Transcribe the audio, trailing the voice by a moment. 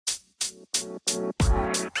Hey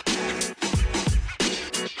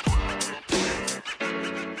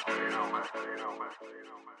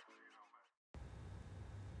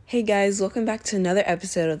guys, welcome back to another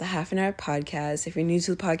episode of the Half an Hour Podcast. If you're new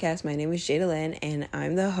to the podcast, my name is Jada Lynn and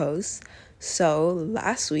I'm the host. So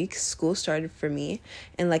last week, school started for me.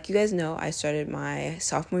 And like you guys know, I started my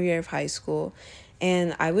sophomore year of high school.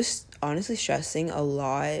 And I was honestly stressing a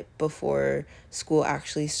lot before school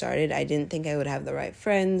actually started. I didn't think I would have the right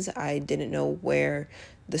friends. I didn't know where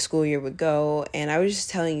the school year would go, and I was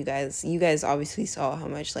just telling you guys obviously saw how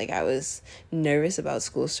much I was nervous about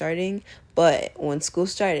school starting. But when school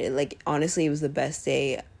started, honestly, it was the best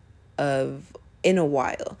day of in a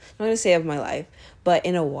while. I'm not gonna say of my life, but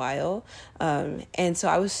in a while. And so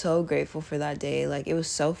I was so grateful for that day. It was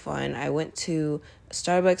so fun. I went to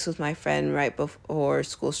Starbucks with my friend right before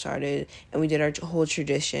school started, and we did our whole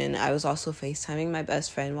tradition. I was also FaceTiming my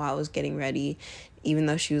best friend while I was getting ready, even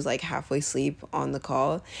though she was halfway asleep on the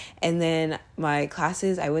call. And then my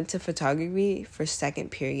classes, I went to photography for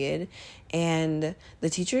second period, and the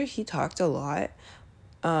teacher, he talked a lot.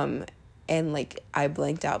 And I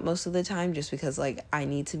blanked out most of the time just because I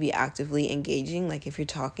need to be actively engaging. If you're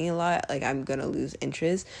talking a lot, I'm gonna lose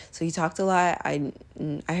interest. So he talked a lot. I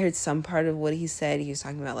heard some part of what he said. He was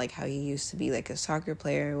talking about how he used to be a soccer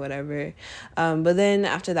player or whatever. But then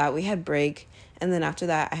after that we had break, and then after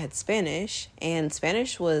that I had Spanish. And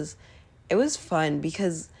Spanish was fun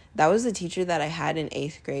because that was the teacher that I had in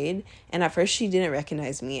 8th grade. And at first she didn't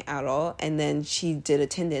recognize me at all. And then she did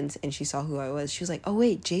attendance and she saw who I was. She was like, oh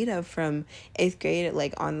wait, Jada from 8th grade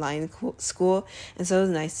at online school. And so it was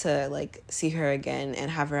nice to see her again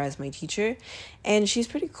and have her as my teacher. And she's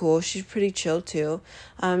pretty cool. She's pretty chill too.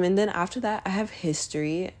 And then after that I have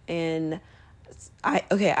history, and I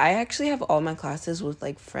actually have all my classes with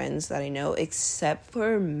friends that I know except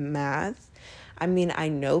for math. I mean, I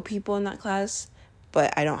know people in that class,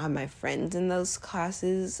 but I don't have my friends in those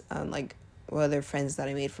classes, they're friends that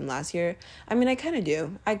I made from last year. I mean, I kind of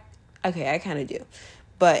do. I kind of do.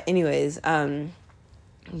 But anyways,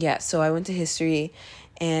 yeah, so I went to history,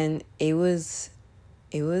 and it was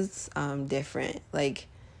different.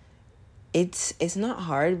 It's not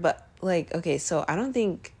hard, but okay, so I don't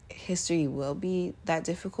think history will be that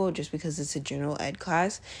difficult just because it's a general ed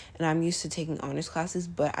class and I'm used to taking honors classes,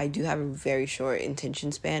 but I do have a very short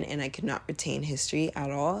attention span and I could not retain history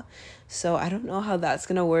at all. So I don't know how that's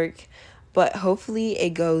gonna work, but hopefully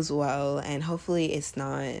it goes well, and hopefully it's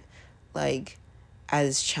not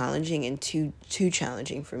as challenging and too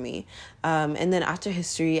challenging for me. And then after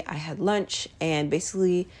history I had lunch, and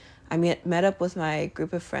basically I met up with my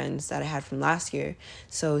group of friends that I had from last year.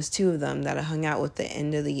 So it was 2 of them that I hung out with the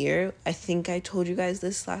end of the year. I think I told you guys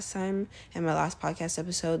this last time in my last podcast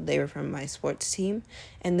episode. They were from my sports team.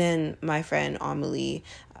 And then my friend Amelie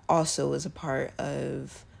also was a part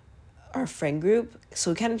of our friend group.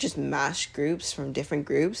 So we kind of just mashed groups from different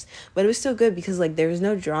groups, but it was still good because there was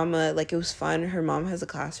no drama. It was fun. Her mom has a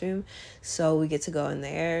classroom, so we get to go in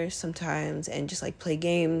there sometimes and just play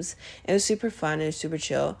games. It was super fun and super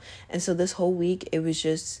chill. And so this whole week it was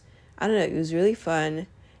just, I don't know, it was really fun.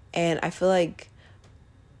 And I feel like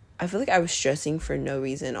I was stressing for no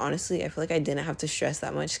reason. Honestly, I feel like I didn't have to stress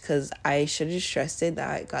that much because I should have just trusted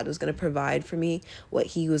that God was going to provide for me what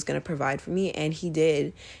he was going to provide for me, and he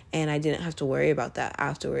did. And I didn't have to worry about that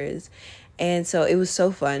afterwards. And so it was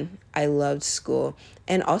so fun. I loved school.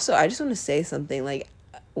 And also, I just want to say something.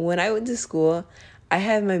 When I went to school, I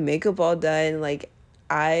had my makeup all done.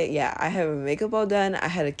 I have a makeup all done. I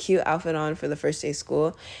had a cute outfit on for the first day of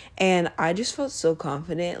school. And I just felt so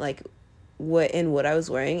confident, what I was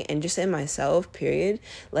wearing and just in myself, period.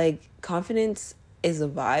 Confidence is a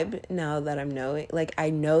vibe now that I'm knowing. I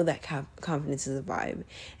know that confidence is a vibe.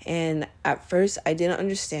 And at first I didn't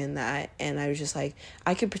understand that, and I was just I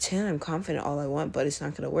could pretend I'm confident all I want, but it's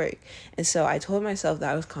not gonna work. And so I told myself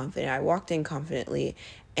that I was confident. I walked in confidently,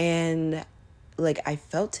 and I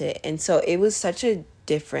felt it. And so it was such a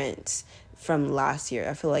difference from last year.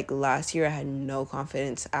 I feel last year I had no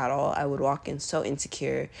confidence at all. I would walk in so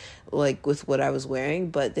insecure with what I was wearing,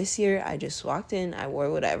 but this year I just walked in, I wore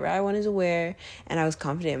whatever I wanted to wear, and I was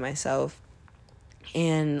confident in myself.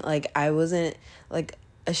 And I wasn't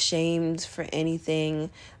ashamed for anything.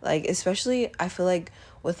 Especially I feel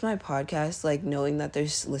with my podcast, knowing that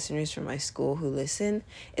there's listeners from my school who listen,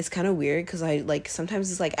 it's kind of weird because I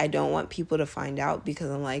sometimes it's I don't want people to find out because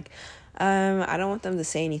I'm I don't want them to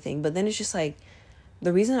say anything. But then it's just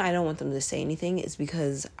the reason I don't want them to say anything is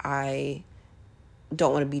because I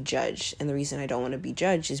don't want to be judged. And the reason I don't want to be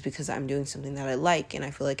judged is because I'm doing something that I like. And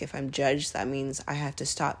I feel if I'm judged, that means I have to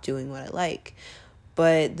stop doing what I like.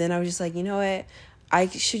 But then I was just you know what? I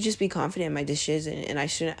should just be confident in my decision, and I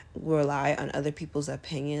shouldn't rely on other people's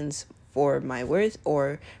opinions for my worth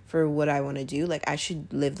or for what I want to do. Like, I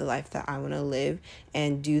should live the life that I want to live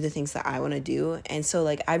and do the things that I want to do. And so,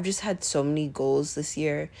 like, I've just had so many goals this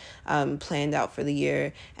year, planned out for the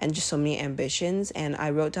year, and just so many ambitions. And I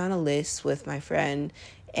wrote down a list with my friend,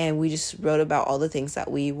 and we just wrote about all the things that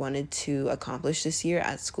we wanted to accomplish this year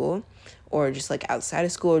at school, or just like outside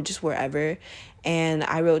of school, or just wherever. And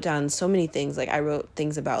I wrote down so many things. Like, I wrote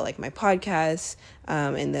things about like my podcast,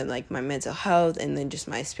 and then like my mental health, and then just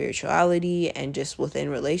my spirituality, and just within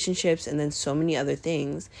relationships, and then so many other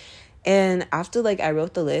things. And after like I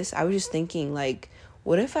wrote the list, I was just thinking, like,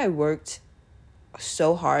 what if I worked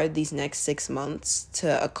so hard these next 6 months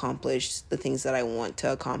to accomplish the things that I want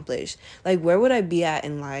to accomplish? Like, where would I be at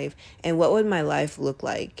in life, and what would my life look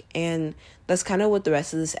like? And that's kind of what the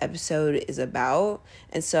rest of this episode is about.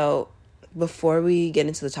 And so before we get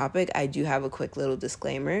into the topic, I do have a quick little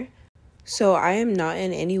disclaimer. So I am not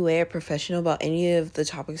in any way a professional about any of the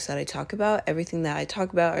topics that I talk about. Everything that I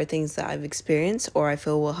talk about are things that I've experienced or I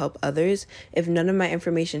feel will help others. If none of my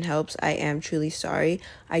information helps, I am truly sorry.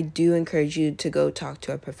 I do encourage you to go talk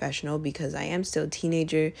to a professional, because I am still a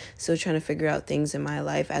teenager, still trying to figure out things in my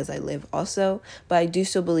life as I live also. But I do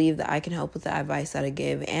still believe that I can help with the advice that I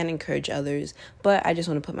give and encourage others. But I just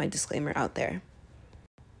want to put my disclaimer out there.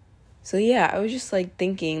 So yeah, I was just like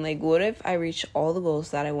thinking, like, what if I reached all the goals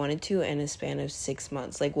that I wanted to in a span of 6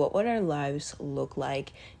 months? Like, what would our lives look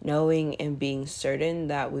like, knowing and being certain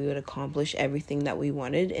that we would accomplish everything that we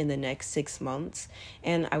wanted in the next 6 months?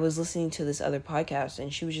 And I was listening to this other podcast,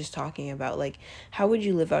 and she was just talking about, like, how would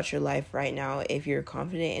you live out your life right now if you're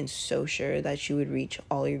confident and so sure that you would reach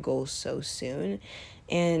all your goals so soon?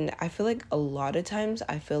 And I feel like a lot of times,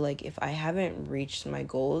 I feel like if I haven't reached my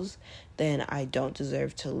goals, then I don't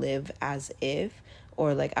deserve to live as if,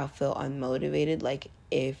 or like I'll feel unmotivated. Like,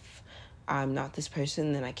 if I'm not this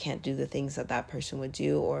person, then I can't do the things that that person would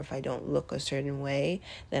do. Or if I don't look a certain way,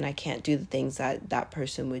 then I can't do the things that that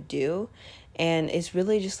person would do. And it's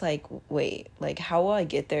really just like, wait, like, how will I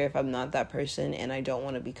get there if I'm not that person and I don't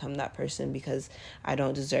want to become that person because I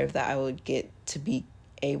don't deserve that I would get to be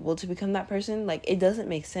able to become that person? Like, it doesn't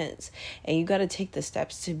make sense. And you got to take the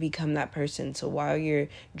steps to become that person. So while you're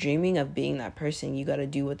dreaming of being that person, you got to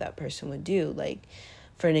do what that person would do. Like,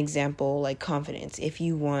 for an example, like confidence. If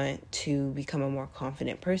you want to become a more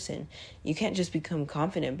confident person, you can't just become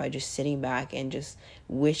confident by just sitting back and just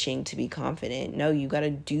wishing to be confident. No, you got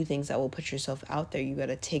to do things that will put yourself out there. You got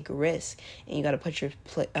to take a risk, and you got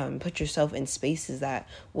to put yourself in spaces that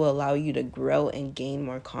will allow you to grow and gain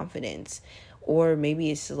more confidence. Or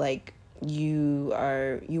maybe it's like you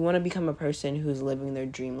want to become a person who's living their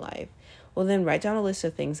dream life. Well, then write down a list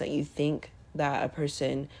of things that you think that a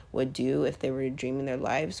person would do if they were dreaming their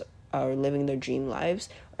lives or living their dream lives,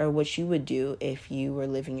 or what you would do if you were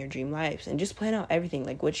living your dream lives. And just plan out everything,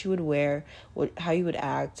 like what you would wear, how you would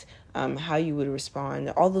act, how you would respond,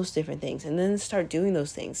 all those different things. And then start doing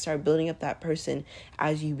those things. Start building up that person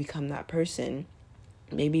as you become that person.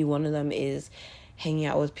 Maybe one of them is hanging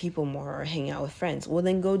out with people more, or hanging out with friends. Well,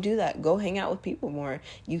 then go do that. Go hang out with people more.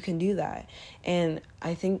 You can do that. And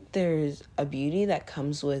I think there's a beauty that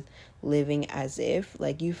comes with living as if.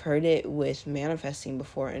 Like, you've heard it with manifesting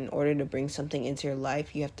before. In order to bring something into your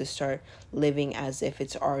life, you have to start living as if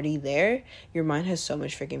it's already there. Your mind has so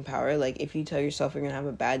much freaking power. Like, if you tell yourself you're gonna have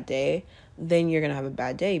a bad day, then you're gonna have a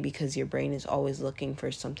bad day, because your brain is always looking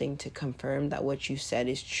for something to confirm that what you said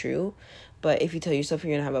is true. But if you tell yourself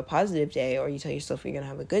you're going to have a positive day, or you tell yourself you're going to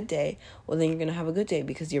have a good day, well, then you're going to have a good day,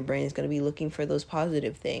 because your brain is going to be looking for those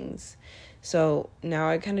positive things. So now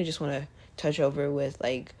I kind of just want to touch over with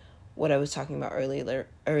like what I was talking about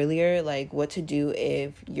earlier, like what to do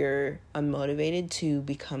if you're unmotivated to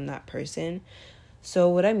become that person. So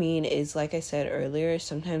what I mean is, like I said earlier,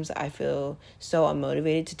 sometimes I feel so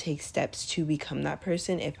unmotivated to take steps to become that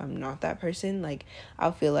person if I'm not that person. Like,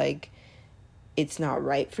 I'll feel like it's not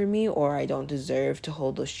right for me, or I don't deserve to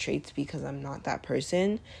hold those traits because I'm not that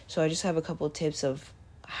person. So I just have a couple tips of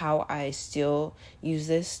how I still use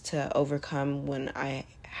this to overcome when I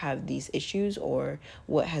have these issues, or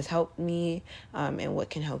what has helped me, and what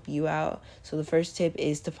can help you out. So the first tip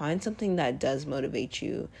is to find something that does motivate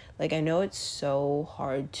you. Like, I know it's so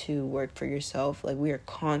hard to work for yourself. Like, we are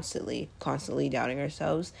constantly doubting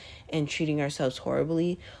ourselves and treating ourselves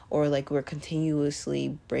horribly, or like we're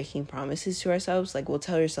continuously breaking promises to ourselves. Like, we'll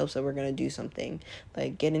tell ourselves that we're going to do something,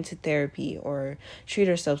 like get into therapy, or treat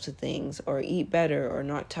ourselves to things, or eat better, or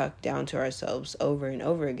not talk down to ourselves over and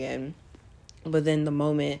over again. But then the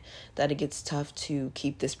moment that it gets tough to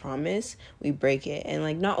keep this promise, we break it. And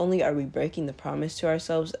like, not only are we breaking the promise to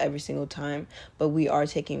ourselves every single time, but we are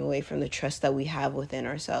taking away from the trust that we have within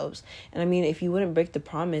ourselves. And I mean, if you wouldn't break the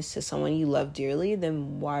promise to someone you love dearly,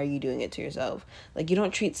 then why are you doing it to yourself? Like, you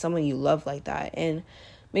don't treat someone you love like that. And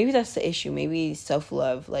maybe that's the issue. Maybe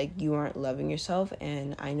self-love, like, you aren't loving yourself.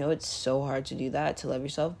 And I know it's so hard to do that, to love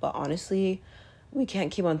yourself, but honestly, we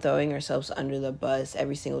can't keep on throwing ourselves under the bus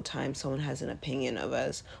every single time someone has an opinion of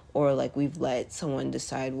us, or like we've let someone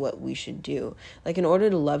decide what we should do. Like, in order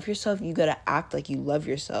to love yourself, you gotta act like you love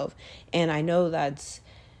yourself. And I know that's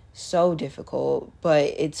so difficult,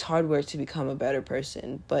 but it's hard work to become a better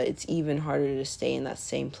person. But it's even harder to stay in that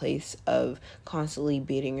same place of constantly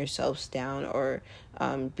beating yourselves down, or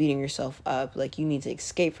beating yourself up. Like, you need to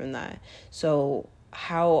escape from that. So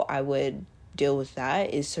how I would deal with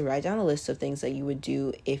that is to write down a list of things that you would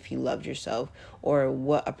do if you loved yourself, or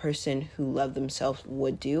what a person who loved themselves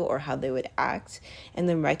would do, or how they would act. And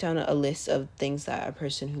then write down a list of things that a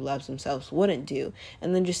person who loves themselves wouldn't do,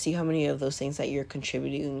 and then just see how many of those things that you're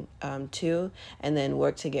contributing to, and then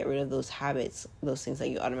work to get rid of those habits, those things that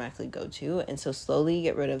you automatically go to. And so slowly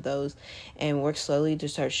get rid of those, and work slowly to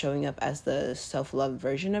start showing up as the self-love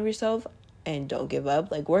version of yourself. And don't give up.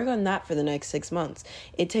 Like, work on that for the next 6 months.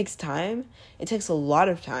 It takes time. It takes a lot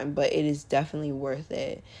of time, but it is definitely worth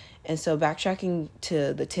it. And so, backtracking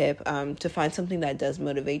to the tip, to find something that does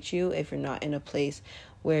motivate you if you're not in a place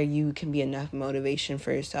where you can be enough motivation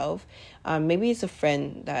for yourself. Maybe it's a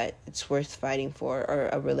friend that it's worth fighting for, or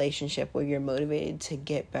a relationship where you're motivated to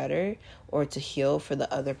get better or to heal for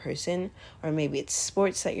the other person. Or maybe it's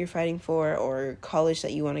sports that you're fighting for, or college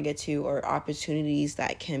that you want to get to, or opportunities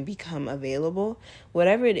that can become available.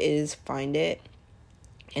 Whatever it is, find it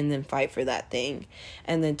and then fight for that thing.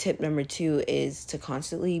 And then tip number 2 is to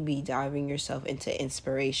constantly be diving yourself into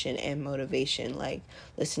inspiration and motivation, like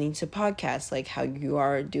listening to podcasts like how you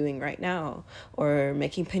are doing right now, or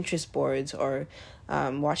making Pinterest boards, or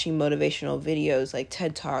watching motivational videos like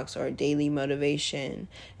TED Talks or daily motivation.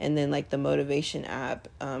 And then like the motivation app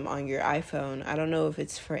on your iPhone. I don't know if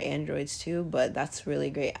it's for Androids too, but that's a really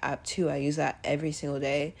great app too. I use that every single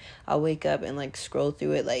day. I'll wake up and like scroll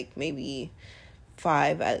through it, like maybe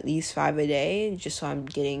at least five a day, just so I'm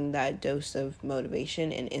getting that dose of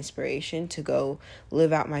motivation and inspiration to go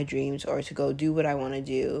live out my dreams, or to go do what I want to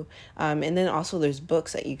do. And then also there's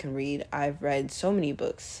books that you can read. I've read so many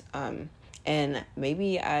books, and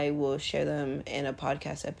maybe I will share them in a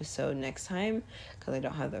podcast episode next time, because I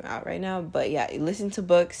don't have them out right now. But yeah, listen to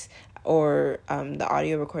books, or the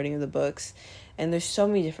audio recording of the books. And there's so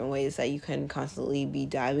many different ways that you can constantly be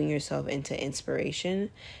diving yourself into inspiration.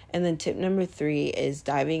 And then tip number 3 is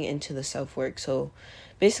diving into the self-work. So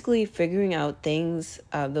basically figuring out those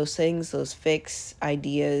fixed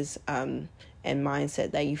ideas and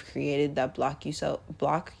mindset that you've created that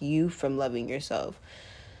block you from loving yourself.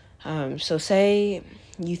 So say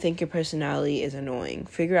you think your personality is annoying.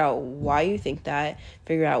 Figure out why you think that,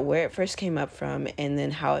 figure out where it first came up from, and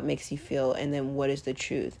then how it makes you feel, and then what is the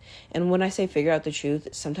truth. And when I say figure out the truth,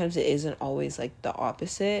 sometimes it isn't always like the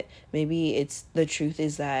opposite. Maybe it's the truth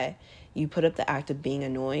is that you put up the act of being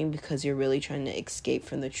annoying because you're really trying to escape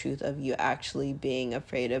from the truth of you actually being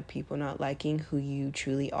afraid of people not liking who you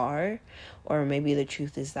truly are. Or maybe the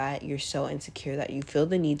truth is that you're so insecure that you feel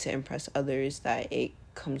the need to impress others that it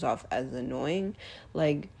comes off as annoying.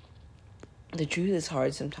 Like, the truth is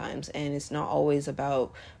hard sometimes, and it's not always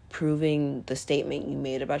about proving the statement you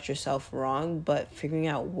made about yourself wrong, but figuring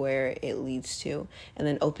out where it leads to, and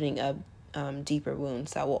then opening up deeper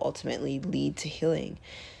wounds that will ultimately lead to healing.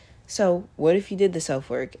 So what if you did the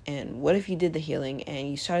self-work, and what if you did the healing,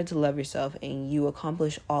 and you started to love yourself, and you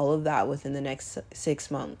accomplish all of that within the next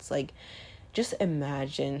 6 months? Like, just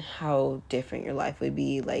imagine how different your life would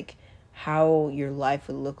be, like how your life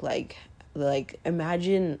would look like. Like,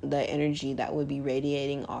 imagine the energy that would be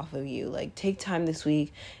radiating off of you. Like, take time this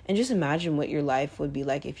week and just imagine what your life would be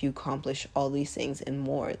like if you accomplish all these things and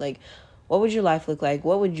more. Like, what would your life look like?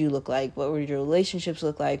 What would you look like? What would your relationships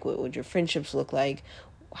look like? What would your friendships look like?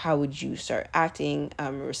 How would you start acting,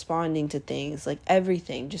 responding to things, like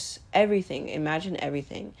everything, just everything. Imagine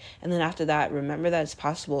everything. And then after that, remember that it's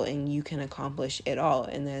possible and you can accomplish it all.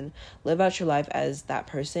 And then live out your life as that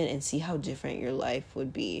person and see how different your life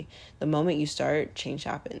would be. The moment you start, change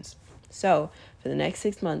happens. So for the next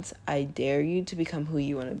 6 months, I dare you to become who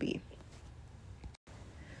you want to be.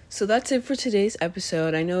 So that's it for today's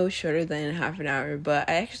episode. I know it was shorter than half an hour, but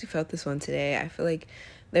I actually felt this one today. I feel like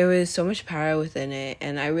There was so much power within it,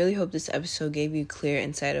 and I really hope this episode gave you clear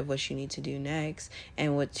insight of what you need to do next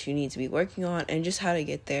and what you need to be working on and just how to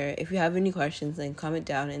get there. If you have any questions, then comment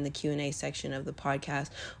down in the Q&A section of the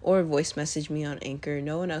podcast or voice message me on Anchor.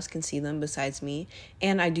 No one else can see them besides me,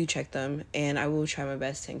 and I do check them, and I will try my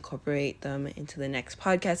best to incorporate them into the next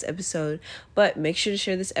podcast episode. But make sure to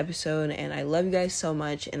share this episode, and I love you guys so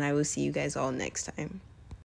much, and I will see you guys all next time.